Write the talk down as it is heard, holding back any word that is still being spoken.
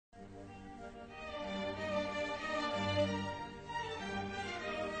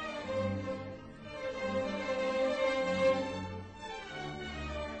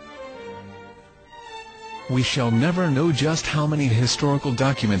we shall never know just how many historical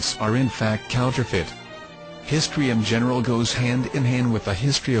documents are in fact counterfeit. History in general goes hand in hand with the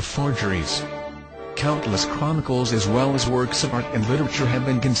history of forgeries. Countless chronicles as well as works of art and literature have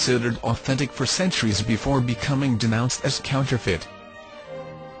been considered authentic for centuries before becoming denounced as counterfeit.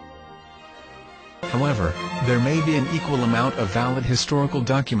 However, there may be an equal amount of valid historical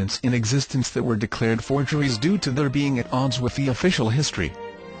documents in existence that were declared forgeries due to their being at odds with the official history.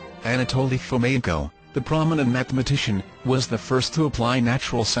 Anatoly Fomenko, the prominent mathematician, was the first to apply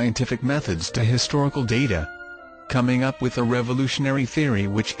natural scientific methods to historical data, coming up with a revolutionary theory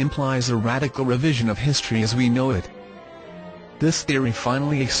which implies a radical revision of history as we know it. This theory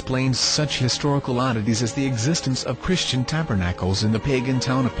finally explains such historical oddities as the existence of Christian tabernacles in the pagan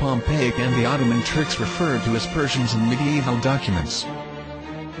town of Pompeii and the Ottoman Turks referred to as Persians in medieval documents.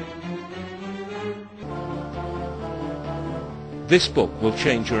 This book will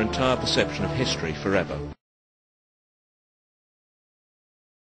change your entire perception of history forever.